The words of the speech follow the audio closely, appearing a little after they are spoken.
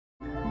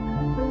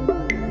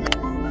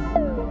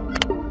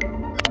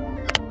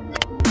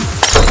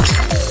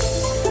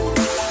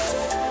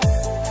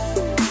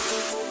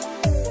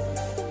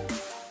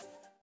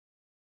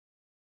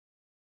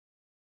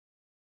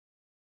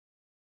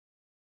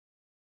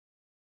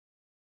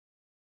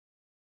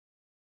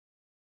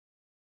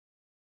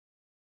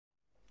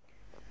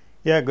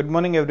Yeah, good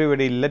morning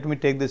everybody. Let me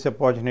take this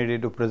opportunity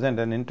to present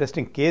an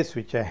interesting case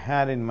which I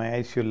had in my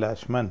ICU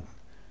last month.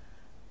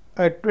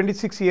 A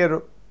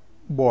 26-year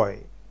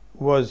boy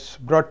was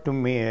brought to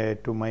me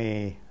to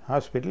my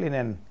hospital in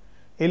an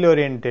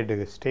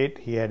ill-oriented state.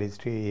 He had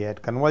history, he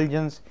had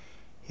convulsions,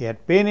 he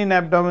had pain in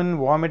abdomen,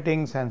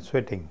 vomitings and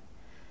sweating.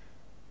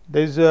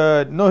 There is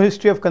no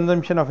history of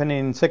consumption of any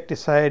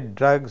insecticide,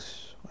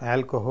 drugs,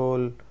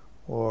 alcohol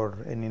or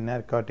any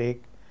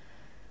narcotic.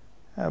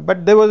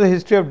 But there was a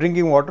history of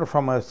drinking water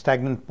from a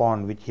stagnant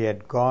pond which he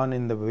had gone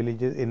in the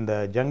villages, in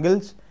the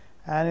jungles,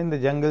 and in the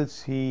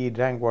jungles he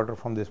drank water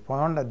from this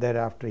pond.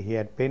 Thereafter he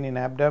had pain in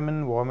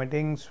abdomen,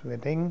 vomiting,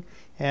 sweating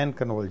and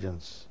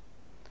convulsions.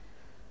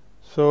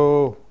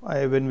 So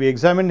when we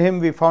examined him,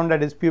 we found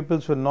that his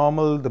pupils were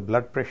normal, the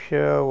blood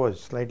pressure was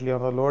slightly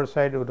on the lower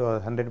side, it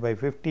was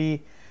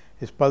 100/50,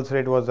 his pulse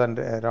rate was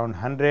around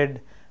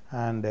 100,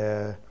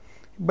 and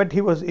but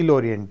he was ill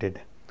oriented.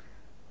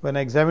 When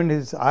I examined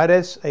his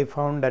RS, I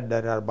found that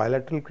there are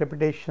bilateral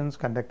crepitations,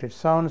 conducted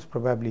sounds,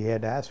 probably he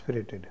had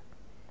aspirated.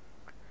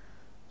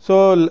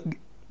 So,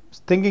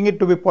 thinking it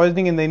to be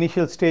poisoning in the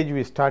initial stage,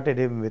 we started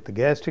him with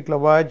gastric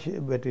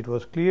lavage, but it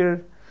was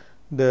clear.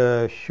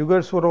 The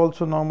sugars were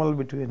also normal,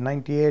 between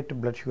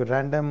 98, blood sugar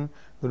random.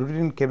 The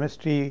routine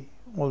chemistry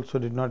also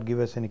did not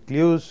give us any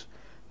clues.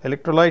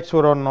 Electrolytes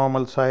were on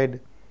normal side.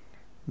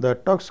 The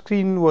tox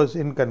screen was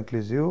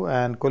inconclusive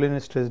and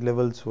cholinesterase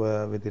levels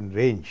were within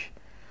range.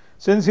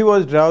 Since he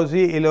was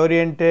drowsy,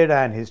 ill-oriented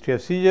and history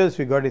of seizures,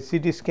 we got a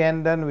CT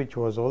scan done which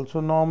was also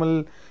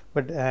normal,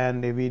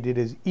 and we did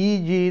his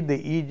EEG. The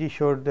EEG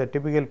showed the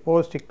typical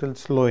post-ictal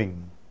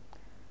slowing.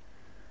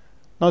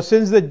 Now,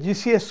 since the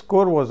GCS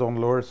score was on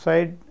lower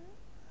side,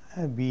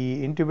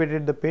 we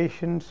intubated the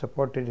patient,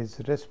 supported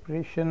his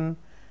respiration,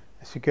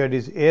 secured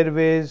his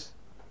airways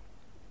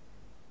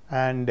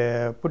and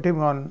put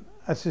him on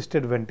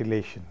assisted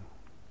ventilation.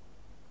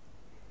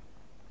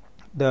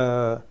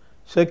 The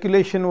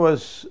circulation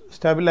was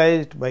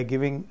stabilized by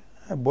giving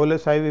a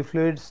bolus IV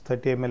fluids,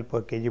 30 ml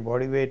per kg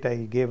body weight. I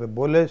gave a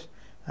bolus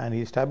and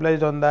he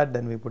stabilized on that.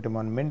 Then we put him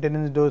on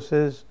maintenance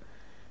doses.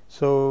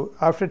 So,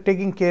 after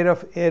taking care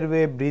of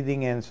airway,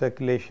 breathing and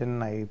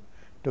circulation, I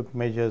took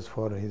measures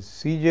for his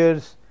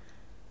seizures.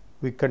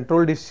 We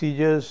controlled his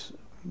seizures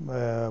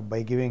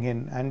by giving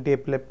him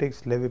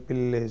anti-epileptics.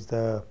 Levipil is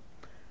the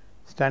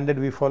standard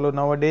we follow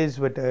nowadays,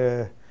 but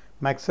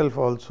Maxelf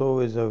also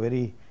is a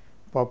very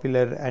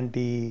popular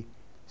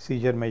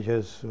anti-seizure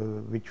measures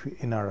which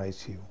in our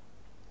ICU.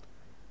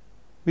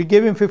 We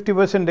gave him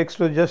 50%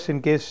 dextrose just in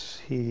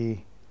case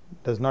he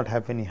does not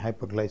have any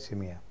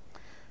hypoglycemia.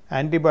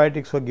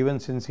 Antibiotics were given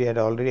since he had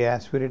already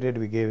aspirated.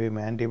 We gave him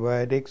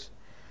antibiotics,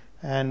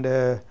 and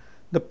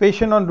the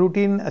patient on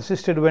routine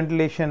assisted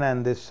ventilation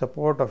and this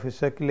support of his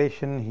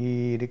circulation,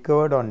 he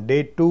recovered on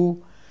day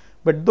 2.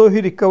 But though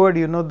he recovered,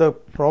 the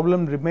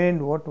problem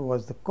remained. What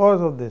was the cause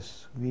of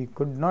this? We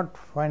could not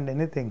find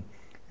anything.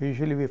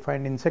 Usually we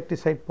find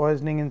insecticide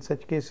poisoning in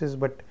such cases,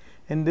 but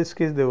in this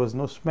case there was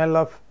no smell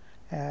of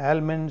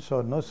ailments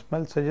or no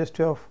smell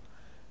suggestive of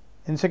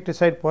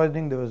insecticide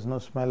poisoning. There was no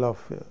smell of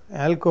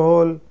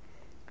alcohol.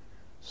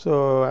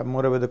 So,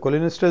 moreover, the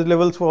cholinesterase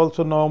levels were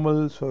also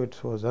normal, so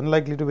it was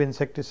unlikely to be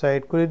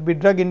insecticide. Could it be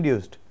drug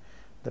induced?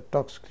 The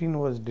tox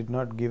screen did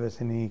not give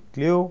us any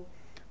clue.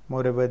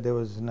 Moreover, there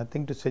was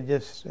nothing to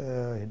suggest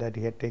that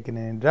he had taken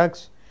any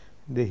drugs.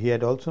 He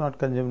had also not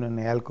consumed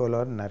any alcohol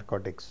or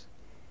narcotics.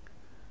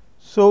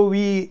 So,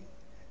 we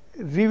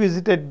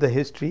revisited the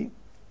history.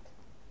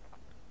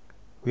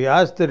 We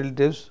asked the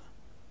relatives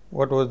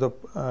what was the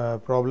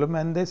problem,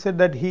 and they said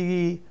that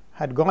he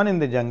had gone in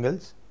the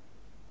jungles.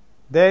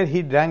 There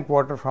he drank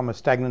water from a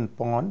stagnant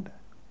pond,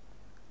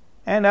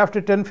 and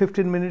after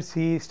 10-15 minutes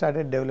he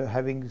started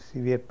having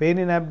severe pain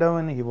in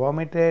abdomen. He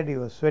vomited, he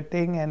was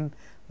sweating, and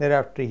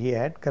thereafter he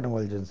had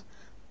convulsions.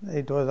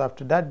 It was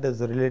after that the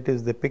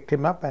relatives, they picked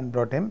him up and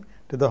brought him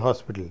to the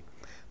hospital.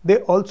 They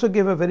also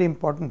gave a very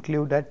important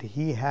clue that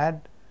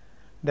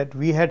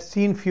we had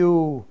seen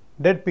few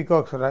dead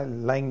peacocks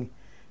lying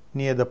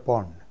near the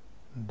pond.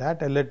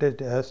 That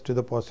alerted us to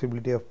the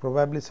possibility of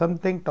probably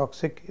something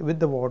toxic with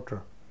the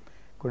water.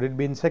 Could it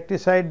be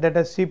insecticide that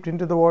has seeped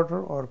into the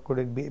water, or could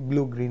it be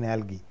blue-green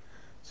algae?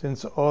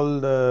 Since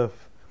all the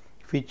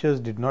features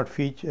did not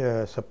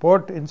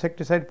support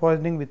insecticide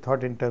poisoning, we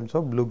thought in terms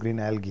of blue-green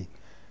algae.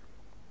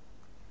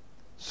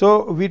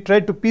 So, we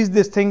tried to piece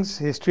these things: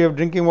 history of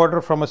drinking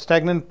water from a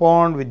stagnant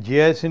pond with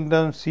GI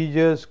symptoms,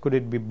 seizures. Could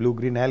it be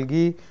blue-green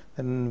algae?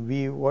 And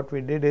what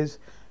we did is,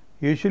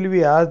 usually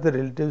we ask the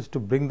relatives to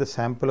bring the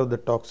sample of the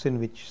toxin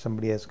which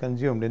somebody has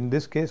consumed. In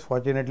this case,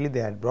 fortunately, they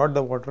had brought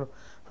the water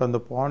from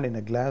the pond in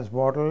a glass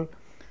bottle,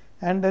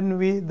 and then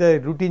the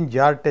routine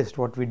jar test,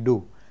 what we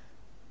do,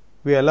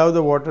 we allow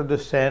the water to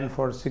stand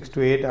for 6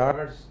 to 8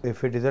 hours.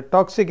 If it is a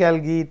toxic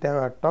algae,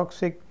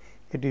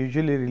 it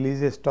usually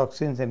releases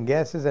toxins and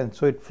gases, and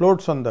so it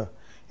floats on the.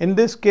 In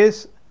this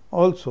case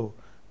also,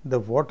 the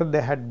water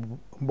they had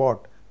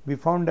bought, we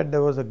found that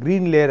there was a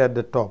green layer at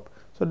the top.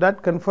 So,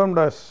 that confirmed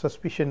our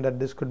suspicion that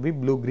this could be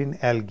blue-green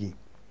algae.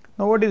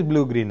 Now, what is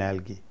blue-green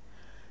algae?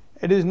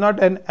 It is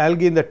not an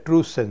algae in the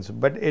true sense,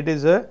 but it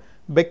is a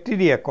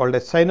bacteria called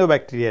as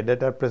cyanobacteria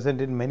that are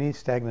present in many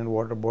stagnant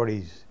water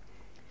bodies.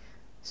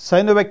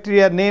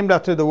 Cyanobacteria are named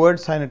after the word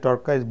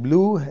cyanotorca is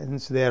blue,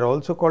 hence they are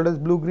also called as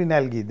blue-green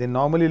algae. They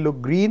normally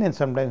look green and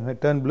sometimes may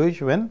turn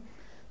bluish when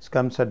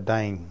scums are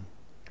dying.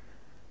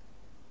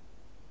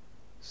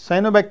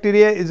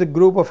 Cyanobacteria is a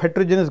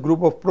heterogeneous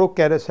group of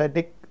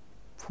prokaryocytic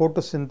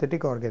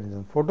photosynthetic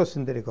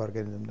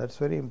organisms. That's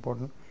very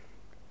important.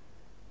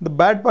 The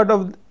bad part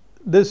of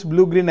this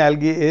blue-green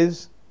algae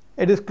is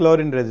it is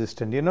chlorine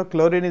resistant. You know,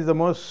 chlorine is the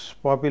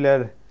most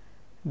popular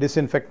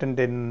disinfectant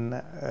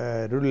in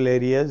rural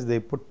areas. They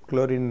put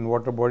chlorine in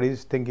water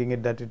bodies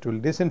thinking that it will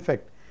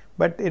disinfect,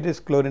 but it is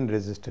chlorine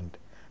resistant.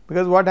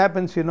 Because what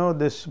happens, you know,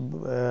 this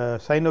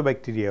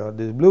cyanobacteria or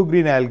this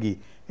blue-green algae,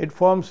 it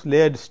forms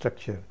layered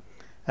structure.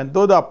 And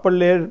though the upper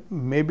layer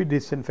may be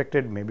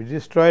disinfected, may be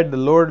destroyed, the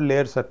lower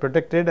layers are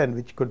protected and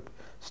which could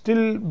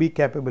still be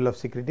capable of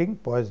secreting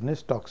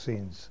poisonous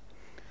toxins.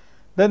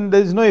 Then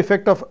there is no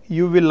effect of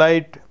UV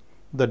light.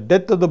 The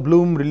death of the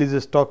bloom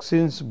releases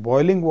toxins.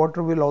 Boiling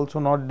water will also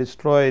not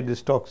destroy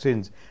these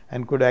toxins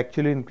and could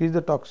actually increase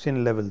the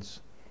toxin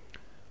levels.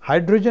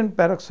 Hydrogen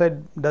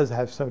peroxide does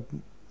have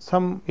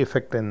some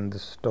effect in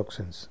these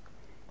toxins.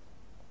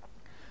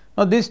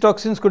 Now, these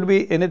toxins could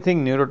be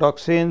anything: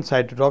 neurotoxin,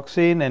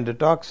 cytotoxin,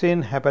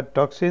 endotoxin,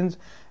 hepatotoxins,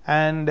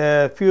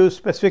 and few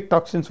specific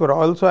toxins were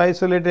also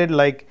isolated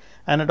like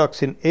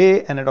anatoxin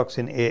A,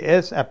 anatoxin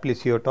AS,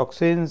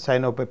 apliciotoxin,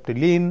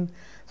 cyanopeptylene,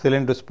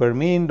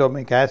 cylindrospermine,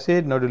 domic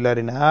acid,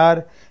 nodularin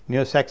R,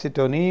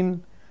 neosaxitonin,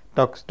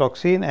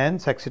 toxin, and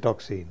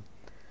saxitoxin.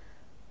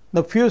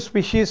 The few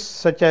species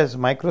such as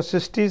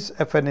microcystis,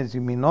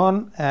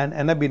 F-aniziminone, and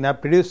anabina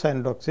produce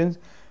cyanotoxins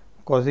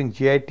causing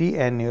GIT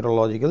and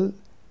neurological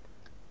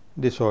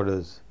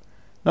disorders.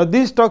 Now,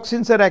 these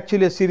toxins are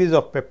actually a series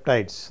of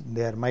peptides.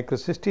 They are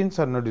microcystins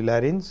or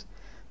nodularins.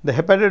 The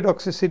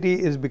hepatotoxicity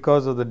is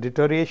because of the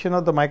deterioration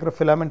of the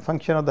microfilament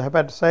function of the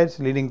hepatocytes,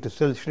 leading to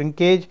cell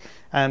shrinkage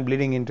and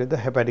bleeding into the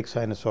hepatic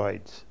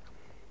sinusoids.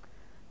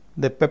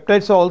 The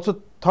peptides are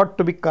also thought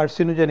to be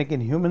carcinogenic in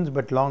humans,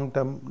 but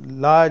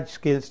large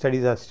scale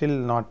studies are still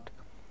not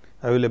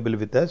available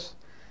with us.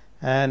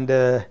 And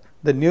the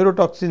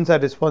neurotoxins are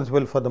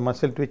responsible for the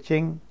muscle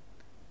twitching,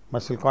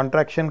 muscle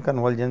contraction,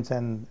 convulsions,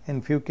 and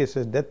in few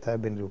cases death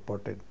have been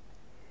reported.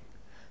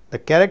 The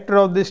character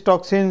of these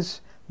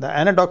toxins: the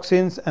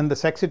anatoxins and the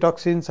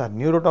saxitoxins are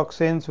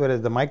neurotoxins, whereas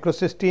the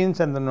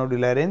microcystins and the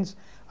nodularins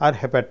are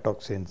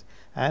hepatotoxins.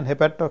 And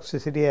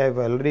hepatotoxicity, I have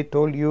already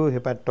told you,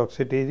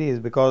 hepatotoxicity is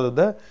because of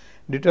the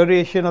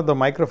deterioration of the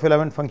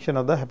microfilament function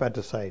of the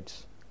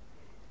hepatocytes.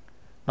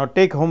 Now,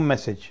 take home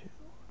message.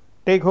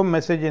 Take home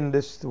message in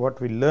this,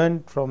 what we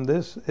learned from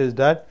this is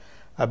that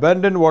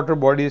abandoned water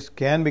bodies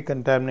can be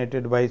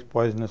contaminated by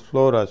poisonous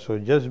flora. So,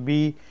 just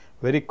be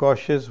very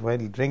cautious while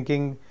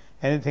drinking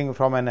anything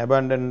from an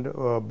abandoned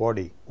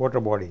water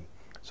body.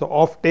 So,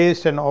 off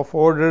taste and off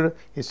odor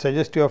is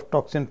suggestive of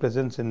toxin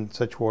presence in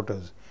such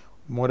waters.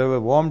 Moreover,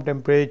 warm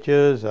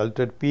temperatures,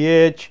 altered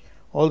pH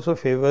also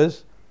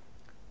favors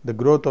the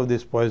growth of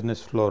this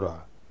poisonous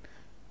flora.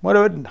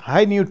 Moreover,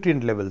 high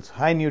nutrient levels,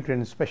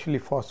 especially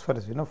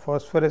phosphorus. You know,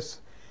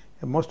 phosphorus,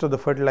 most of the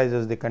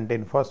fertilizers, they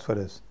contain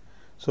phosphorus.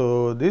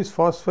 So, this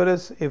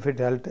phosphorus, if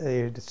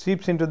it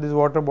seeps into these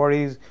water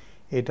bodies,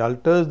 it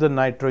alters the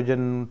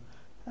nitrogen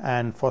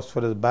and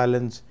phosphorus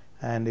balance,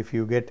 and if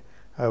you get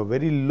a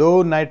very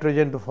low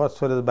nitrogen to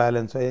phosphorus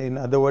balance, in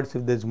other words,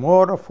 if there is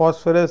more of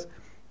phosphorus,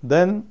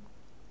 then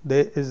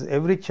there is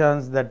every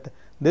chance that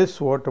this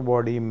water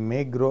body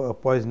may grow a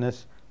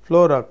poisonous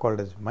flora called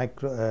as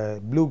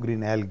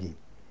blue-green algae.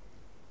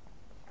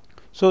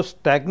 So,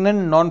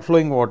 stagnant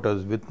non-flowing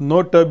waters with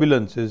no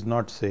turbulence is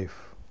not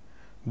safe.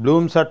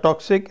 Blooms are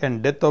toxic,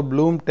 and death of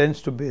bloom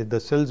tends to be, the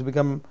cells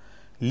become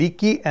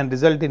leaky and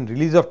result in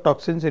release of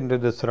toxins into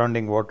the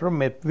surrounding water,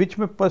 which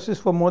may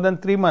persist for more than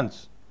 3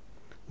 months.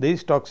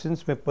 These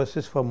toxins may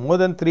persist for more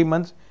than 3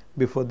 months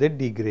before they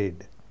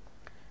degrade.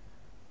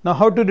 Now,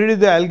 how to reduce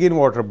the algae in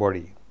water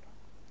body?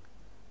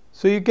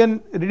 So, you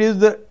can reduce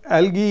the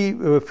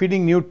algae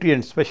feeding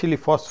nutrients, especially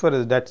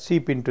phosphorus, that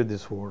seep into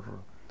this water.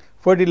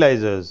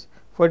 Fertilizers,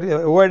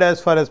 avoid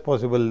as far as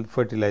possible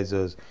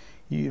fertilizers.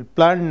 You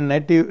plant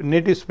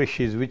native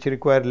species which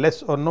require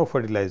less or no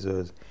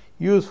fertilizers.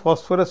 Use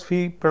phosphorus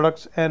free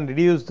products and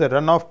reduce the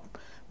runoff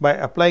by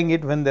applying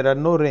it when there are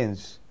no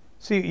rains.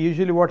 See,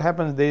 usually what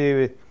happens,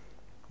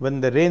 when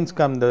the rains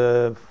come,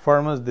 the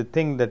farmers, they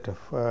think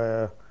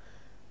that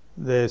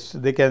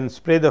they can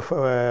spray the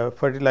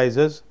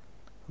fertilizers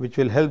which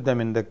will help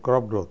them in the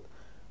crop growth.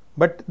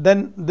 But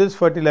then these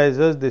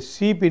fertilizers, they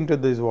seep into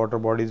these water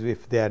bodies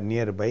if they are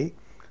nearby.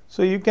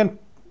 So, you can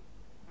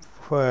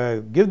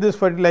give these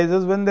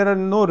fertilizers when there are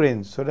no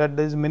rains, so that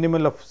there is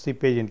minimal of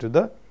seepage into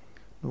the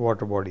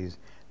water bodies.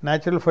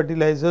 Natural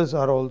fertilizers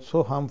are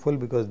also harmful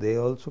because they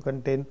also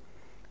contain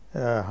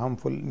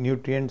harmful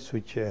nutrients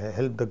which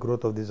help the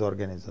growth of these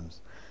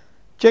organisms.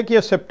 Check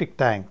your septic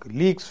tank.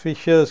 Leaks,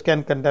 fissures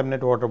can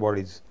contaminate water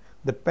bodies.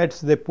 The pets,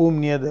 they poop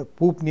near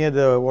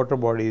the water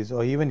bodies,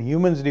 or even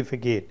humans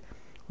defecate,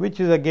 which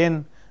is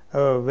again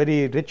a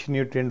very rich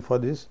nutrient for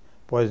this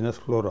poisonous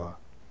flora.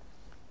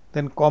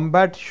 Then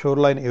combat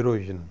shoreline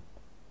erosion.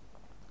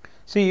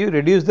 See, you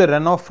reduce the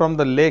runoff from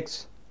the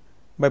lakes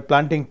by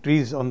planting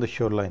trees on the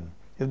shoreline.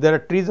 If there are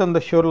trees on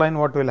the shoreline,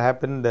 what will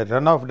happen? The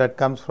runoff that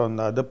comes from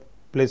the other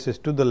places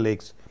to the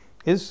lakes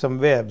is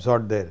somewhere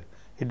absorbed there.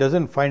 It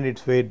doesn't find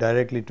its way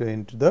directly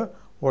into the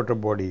water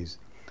bodies.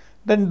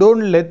 Then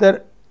don't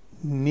litter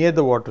near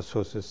the water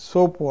sources.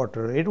 Soap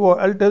water, it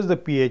alters the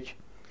pH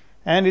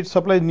and it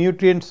supplies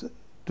nutrients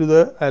to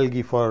the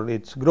algae for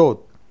its growth.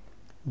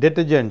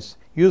 Detergents,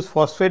 use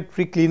phosphate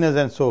free cleaners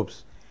and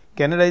soaps.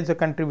 Canada is a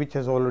country which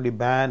has already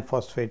banned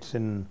phosphates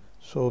in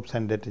soaps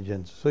and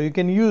detergents. So you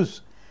can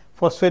use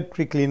phosphate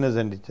free cleaners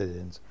and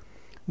detergents.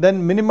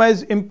 Then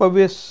minimize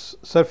impervious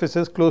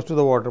surfaces close to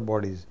the water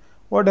bodies.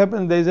 What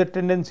happens? There is a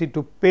tendency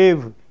to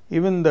pave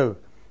even the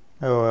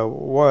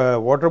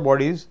water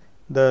bodies,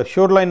 the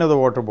shoreline of the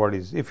water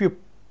bodies. If you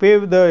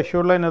pave the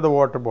shoreline of the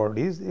water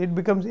bodies, it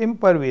becomes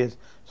impervious.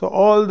 So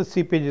all the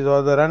seepages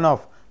or the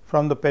runoff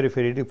from the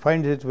periphery, it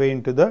finds its way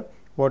into the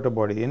water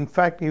body. In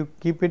fact, you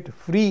keep it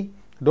free,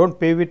 don't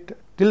pave it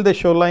till the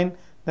shoreline,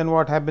 then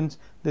what happens?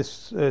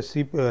 This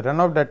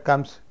runoff that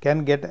comes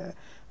can get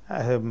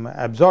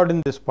absorbed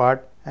in this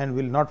part and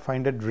will not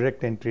find a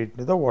direct entry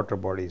into the water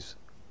bodies.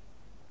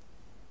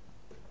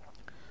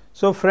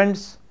 So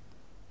friends,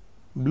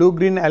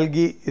 blue-green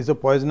algae is a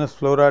poisonous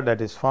flora that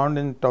is found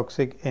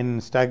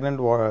in stagnant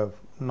water,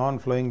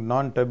 non-flowing,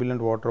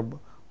 non-turbulent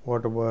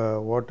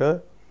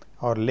water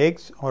or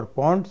lakes or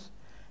ponds,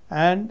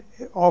 and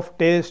of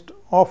taste,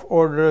 of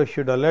odor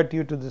should alert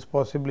you to this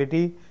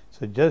possibility.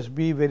 So just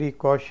be very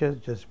cautious,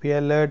 just be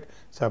alert.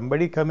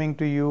 Somebody coming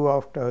to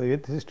you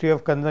with history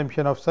of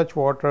consumption of such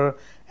water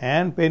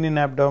and pain in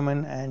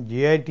abdomen and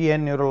GIT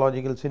and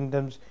neurological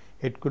symptoms,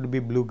 it could be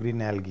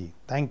blue-green algae.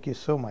 Thank you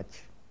so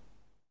much.